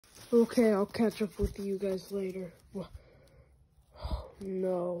Okay, I'll catch up with you guys later.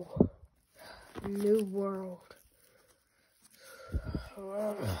 No. New world.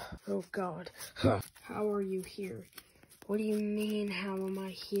 Oh God. How are you here? What do you mean, how am I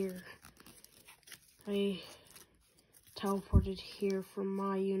here? I teleported here from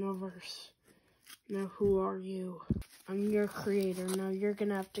my universe. Now who are you? I'm your creator. Now you're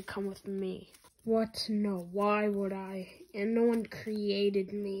gonna have to come with me. What? No, why would I? And no one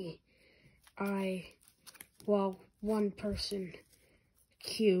created me. Well, one person,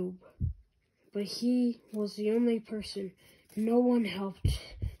 Cube. But he was the only person. No one helped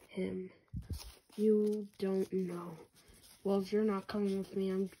him. You don't know. Well, if you're not coming with me,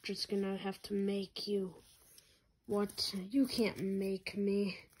 I'm just gonna have to make you. What? You can't make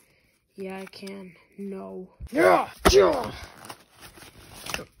me. Yeah, I can. No. Nope.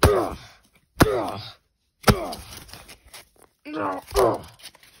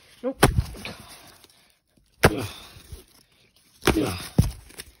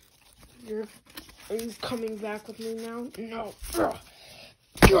 Are you coming back with me now? No.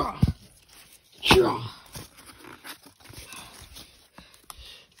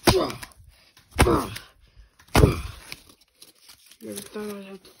 Never thought I'd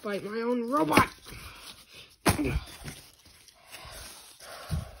have to fight my own robot.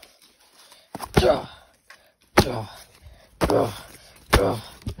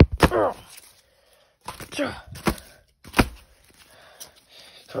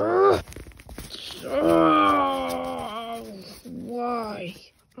 Why?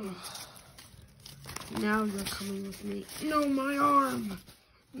 Now you're coming with me. No, my arm.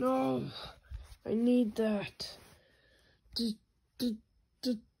 No, I need that.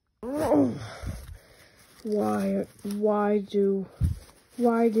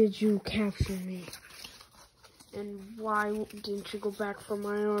 Why did you capture me? And why didn't you go back for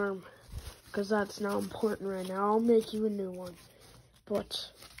my arm? Because that's not important right now. I'll make you a new one.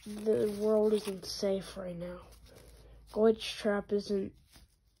 But the world isn't safe right now. Glitchtrap isn't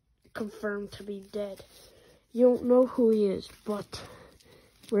confirmed to be dead. You don't know who he is, but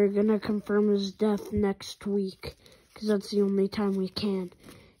we're gonna confirm his death next week. Because that's the only time we can.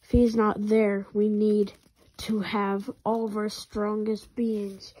 If he's not there, we need to have all of our strongest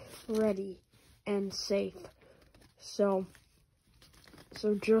beings ready and safe. So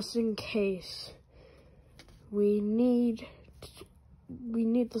just in case, we need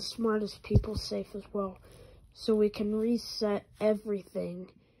the smartest people safe as well, so we can reset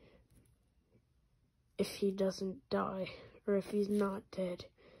everything if he doesn't die, or if he's not dead.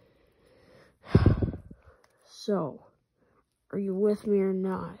 So, are you with me or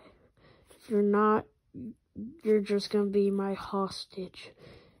not? If you're not, you're just gonna be my hostage.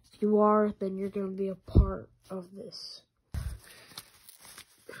 If you are, then you're gonna be a part of this.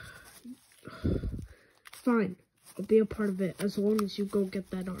 Fine, I'll be a part of it as long as you go get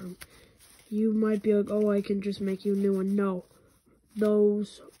that arm. You might be like, oh, I can just make you a new one. No,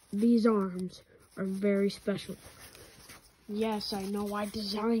 these arms are very special. Yes, I know, I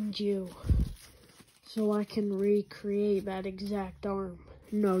designed you so I can recreate that exact arm.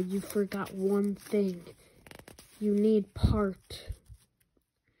 No, you forgot one thing. You need part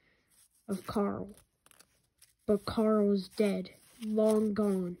of Carl. But Carl is dead, long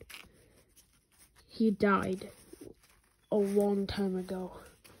gone. He died a long time ago.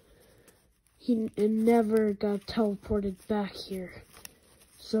 He never got teleported back here.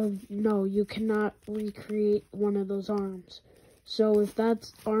 So, no, you cannot recreate one of those arms. So, if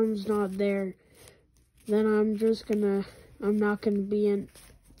that arm's not there, then I'm not gonna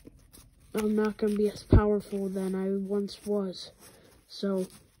be as powerful than I once was. So,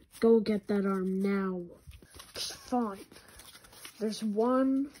 go get that arm now. Fine. There's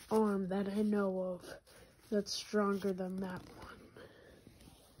one arm that I know of that's stronger than that one.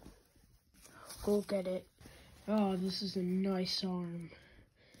 Go get it. Oh, this is a nice arm.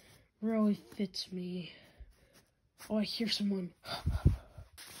 Really fits me. Oh, I hear someone.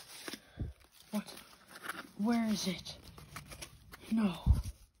 What? Where is it? No.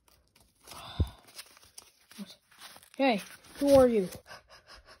 What? Hey, who are you?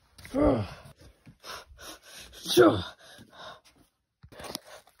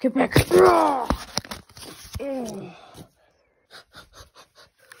 Get back.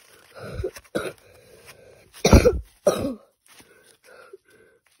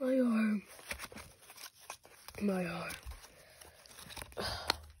 My arm. My arm.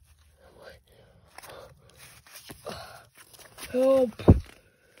 Help.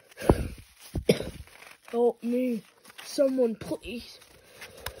 Help me. Someone, please.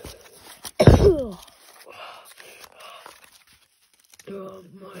 Oh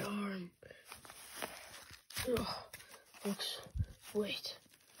of my arm. Wait.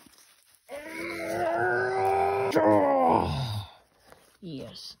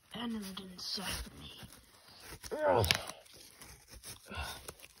 Yes, entered inside me.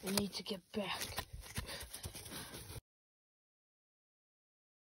 I need to get back